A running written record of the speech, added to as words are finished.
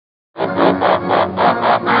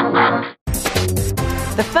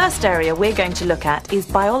The first area we're going to look at is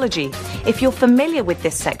biology. If you're familiar with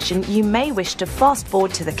this section, you may wish to fast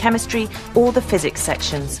forward to the chemistry or the physics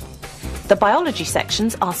sections. The biology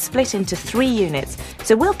sections are split into 3 units,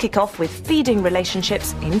 so we'll kick off with feeding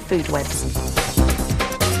relationships in food webs.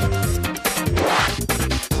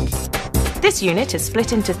 This unit is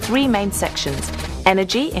split into 3 main sections: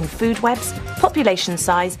 energy in food webs, population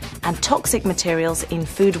size, and toxic materials in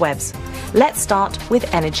food webs. Let's start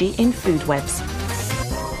with energy in food webs.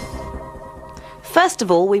 First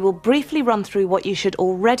of all, we will briefly run through what you should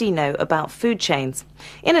already know about food chains.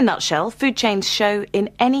 In a nutshell, food chains show in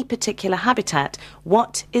any particular habitat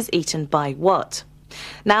what is eaten by what.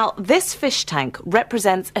 Now, this fish tank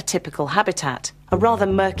represents a typical habitat, a rather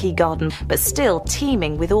murky garden, but still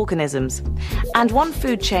teeming with organisms. And one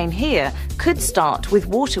food chain here could start with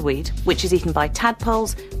waterweed, which is eaten by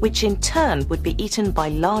tadpoles, which in turn would be eaten by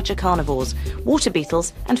larger carnivores, water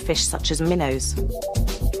beetles and fish such as minnows.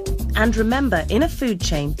 And remember, in a food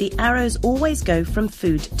chain, the arrows always go from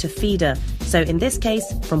food to feeder. So in this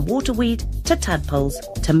case, from waterweed to tadpoles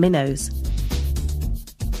to minnows.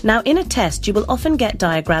 Now, in a test, you will often get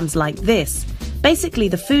diagrams like this. Basically,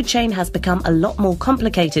 the food chain has become a lot more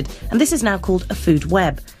complicated, and this is now called a food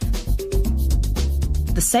web.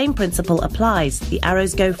 The same principle applies. The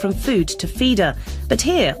arrows go from food to feeder. But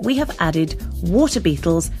here we have added water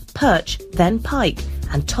beetles, perch, then pike,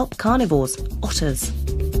 and top carnivores, otters.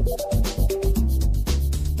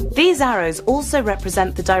 These arrows also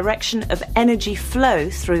represent the direction of energy flow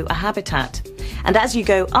through a habitat. And as you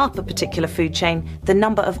go up a particular food chain, the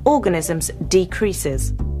number of organisms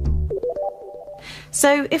decreases.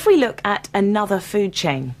 So if we look at another food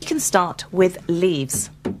chain, we can start with leaves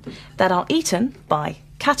that are eaten by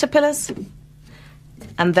caterpillars,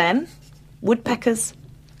 and then woodpeckers,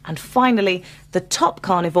 and finally the top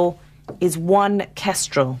carnivore is one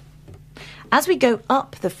kestrel. As we go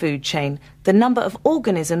up the food chain, the number of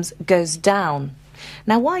organisms goes down.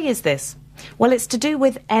 Now, why is this? Well, it's to do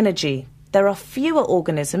with energy. There are fewer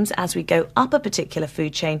organisms as we go up a particular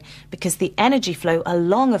food chain because the energy flow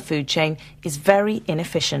along a food chain is very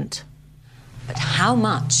inefficient. But how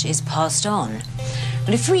much is passed on?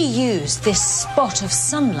 Well, if we use this spot of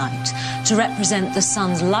sunlight to represent the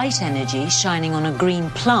sun's light energy shining on a green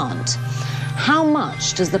plant, how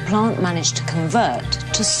much does the plant manage to convert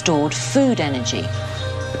to stored food energy?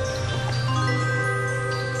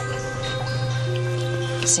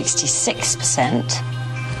 66%.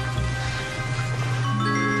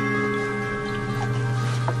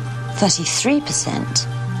 33%.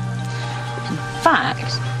 In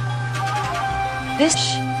fact, this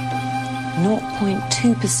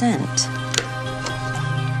 0.2%.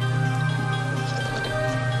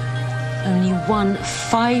 Only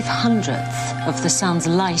 1/500th of the sun's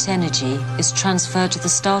light energy is transferred to the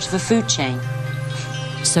start of a food chain.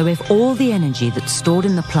 So if all the energy that's stored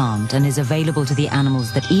in the plant and is available to the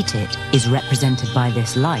animals that eat it is represented by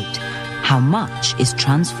this light, how much is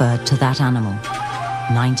transferred to that animal?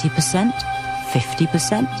 90%?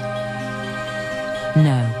 50%?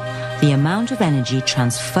 No, the amount of energy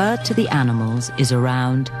transferred to the animals is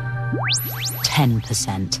around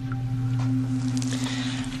 10%.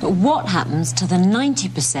 But what happens to the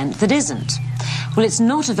 90% that isn't? Well, it's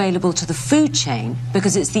not available to the food chain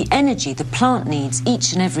because it's the energy the plant needs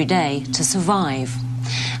each and every day to survive.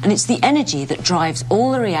 And it's the energy that drives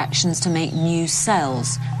all the reactions to make new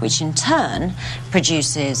cells, which in turn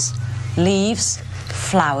produces leaves,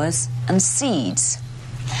 flowers and seeds.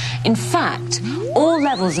 In fact, all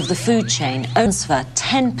levels of the food chain transfer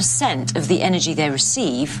 10% of the energy they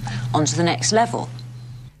receive onto the next level.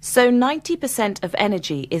 So 90% of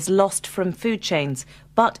energy is lost from food chains,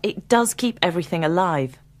 but it does keep everything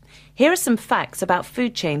alive. Here are some facts about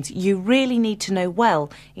food chains you really need to know well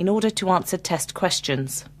in order to answer test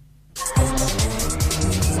questions.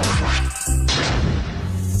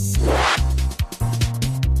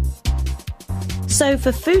 So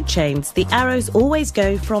for food chains, the arrows always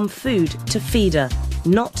go from food to feeder,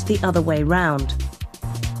 not the other way round.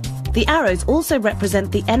 The arrows also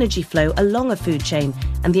represent the energy flow along a food chain,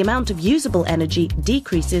 and the amount of usable energy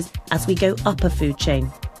decreases as we go up a food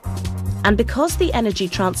chain. And because the energy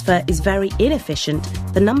transfer is very inefficient,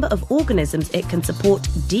 the number of organisms it can support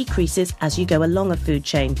decreases as you go along a food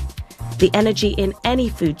chain. The energy in any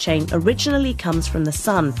food chain originally comes from the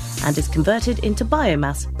sun and is converted into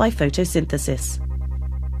biomass by photosynthesis.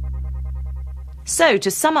 So,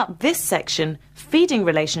 to sum up this section, feeding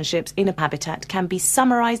relationships in a habitat can be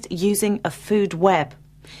summarised using a food web.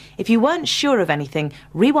 If you weren't sure of anything,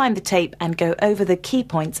 rewind the tape and go over the key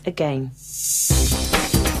points again.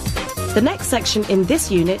 The next section in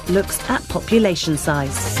this unit looks at population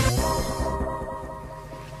size.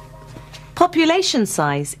 Population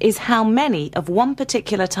size is how many of one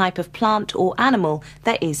particular type of plant or animal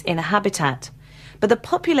there is in a habitat. But the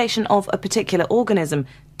population of a particular organism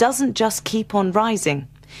doesn't just keep on rising.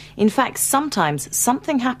 In fact, sometimes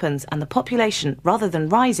something happens and the population, rather than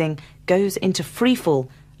rising, goes into freefall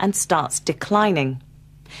and starts declining.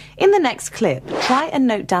 In the next clip, try and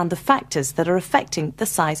note down the factors that are affecting the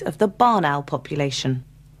size of the barn owl population.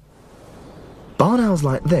 Barn owls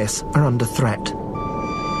like this are under threat.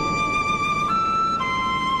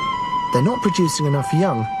 They're not producing enough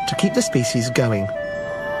young to keep the species going.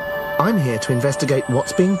 I'm here to investigate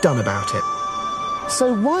what's being done about it.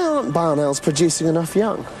 So why aren't barn owls producing enough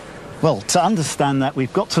young? Well, to understand that,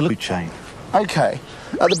 we've got to look at the food chain. OK,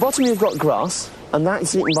 at the bottom you've got grass, and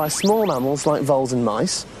that's eaten by small mammals like voles and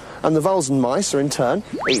mice, and the voles and mice are in turn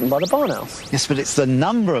eaten by the barn owls. Yes, but it's the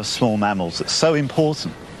number of small mammals that's so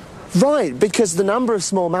important. Right, because the number of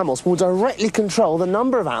small mammals will directly control the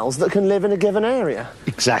number of owls that can live in a given area.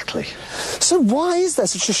 Exactly. So why is there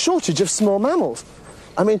such a shortage of small mammals?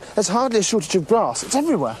 I mean, there's hardly a shortage of grass. It's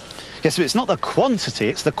everywhere. Yes, but it's not the quantity,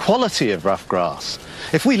 it's the quality of rough grass.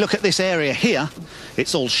 If we look at this area here,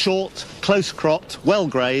 it's all short, close-cropped,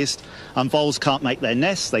 well-grazed, and voles can't make their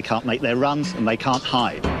nests, they can't make their runs, and they can't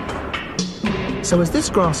hide. So as this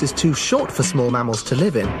grass is too short for small mammals to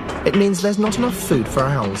live in, it means there's not enough food for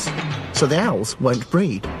owls. So the owls won't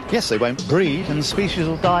breed. Yes, they won't breed, and the species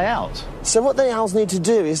will die out. So what the owls need to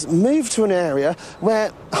do is move to an area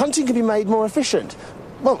where hunting can be made more efficient.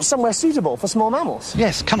 Well, somewhere suitable for small mammals.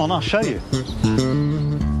 Yes, come on, I'll show you.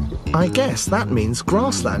 I guess that means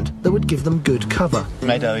grassland that would give them good cover.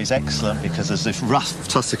 Meadow is excellent because there's this rough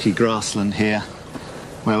tussocky grassland here,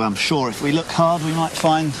 where I'm sure if we look hard we might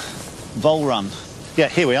find vole run. Yeah,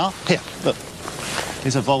 here we are. Here, look.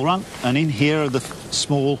 Here's a vole run, and in here are the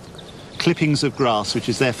small clippings of grass, which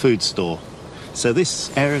is their food store. So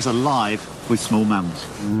this area is alive with small mammals.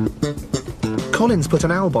 Colin's put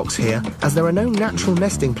an owl box here as there are no natural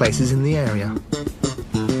nesting places in the area.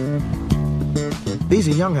 These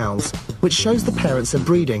are young owls, which shows the parents are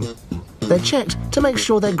breeding. They're checked to make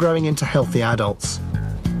sure they're growing into healthy adults.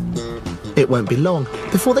 It won't be long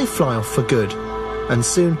before they fly off for good, and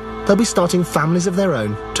soon they'll be starting families of their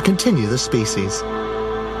own to continue the species.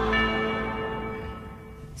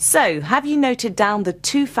 So, have you noted down the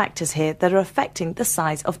two factors here that are affecting the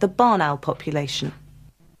size of the barn owl population?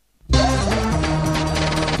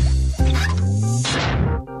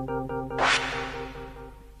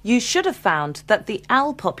 You should have found that the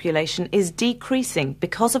owl population is decreasing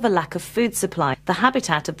because of a lack of food supply. The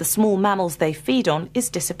habitat of the small mammals they feed on is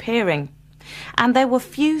disappearing. And there were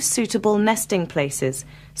few suitable nesting places,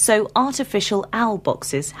 so artificial owl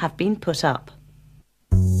boxes have been put up.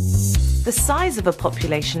 The size of a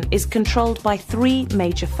population is controlled by three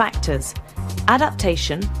major factors: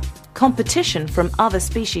 adaptation, competition from other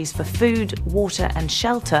species for food, water and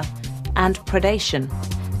shelter, and predation.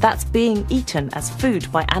 That's being eaten as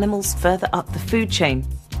food by animals further up the food chain.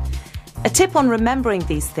 A tip on remembering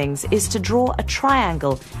these things is to draw a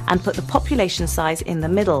triangle and put the population size in the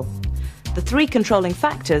middle. The three controlling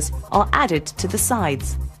factors are added to the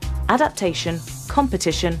sides: adaptation,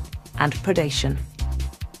 competition and predation.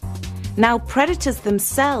 Now, predators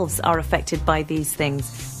themselves are affected by these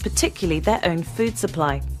things, particularly their own food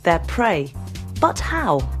supply, their prey. But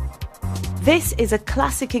how? This is a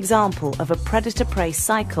classic example of a predator-prey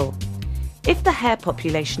cycle. If the hare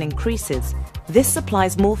population increases, this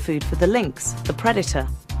supplies more food for the lynx, the predator.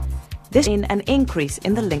 This in an increase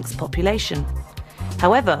in the lynx population.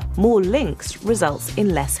 However, more lynx results in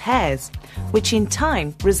less hares, which in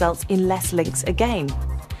time results in less lynx again.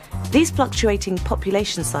 These fluctuating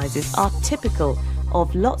population sizes are typical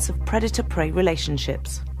of lots of predator-prey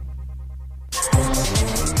relationships.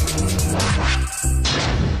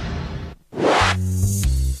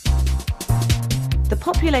 The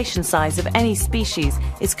population size of any species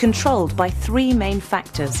is controlled by three main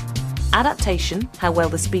factors: adaptation, how well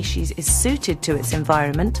the species is suited to its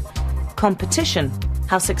environment; competition,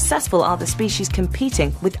 how successful are the species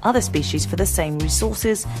competing with other species for the same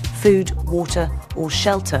resources, food, water or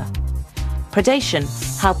shelter; predation,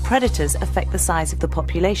 how predators affect the size of the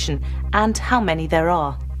population and how many there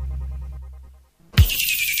are.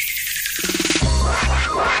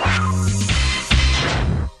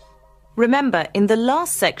 Remember, in the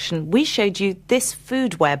last section we showed you this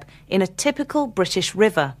food web in a typical British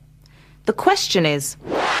river. The question is,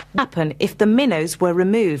 what would happen if the minnows were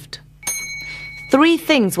removed? Three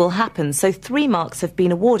things will happen, so 3 marks have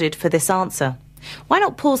been awarded for this answer. Why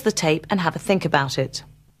not pause the tape and have a think about it?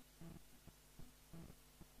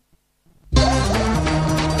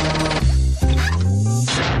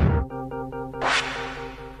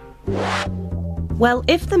 Well,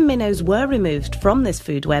 if the minnows were removed from this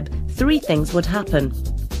food web, 3 things would happen.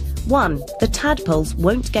 1. The tadpoles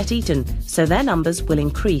won't get eaten, so their numbers will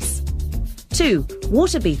increase. 2.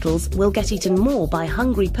 Water beetles will get eaten more by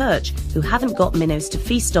hungry perch who haven't got minnows to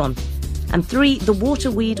feast on. And 3. The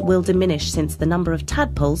waterweed will diminish since the number of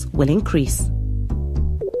tadpoles will increase.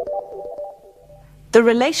 The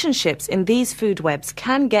relationships in these food webs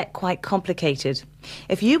can get quite complicated.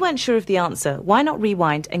 If you weren't sure of the answer, why not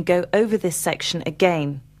rewind and go over this section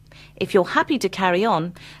again? If you're happy to carry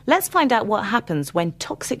on, let's find out what happens when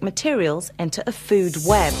toxic materials enter a food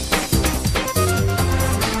web.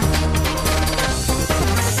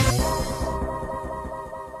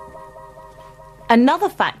 Another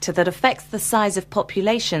factor that affects the size of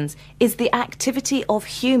populations is the activity of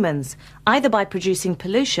humans, either by producing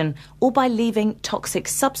pollution or by leaving toxic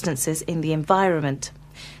substances in the environment.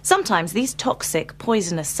 Sometimes these toxic,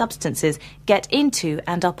 poisonous substances get into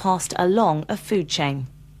and are passed along a food chain.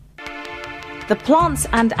 The plants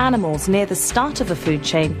and animals near the start of a food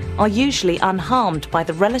chain are usually unharmed by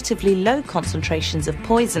the relatively low concentrations of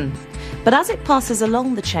poison. But as it passes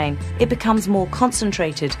along the chain, it becomes more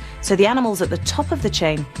concentrated, so the animals at the top of the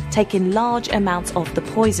chain take in large amounts of the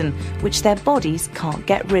poison, which their bodies can't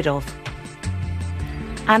get rid of.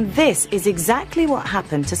 And this is exactly what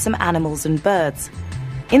happened to some animals and birds.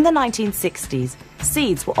 In the 1960s,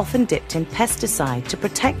 seeds were often dipped in pesticide to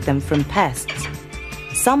protect them from pests.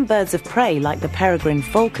 Some birds of prey, like the peregrine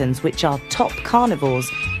falcons, which are top carnivores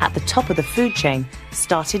at the top of the food chain,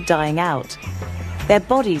 started dying out. Their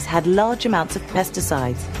bodies had large amounts of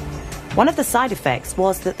pesticides. One of the side effects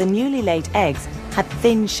was that the newly laid eggs had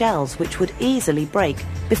thin shells which would easily break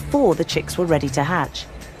before the chicks were ready to hatch.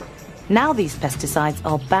 Now these pesticides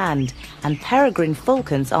are banned and peregrine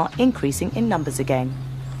falcons are increasing in numbers again.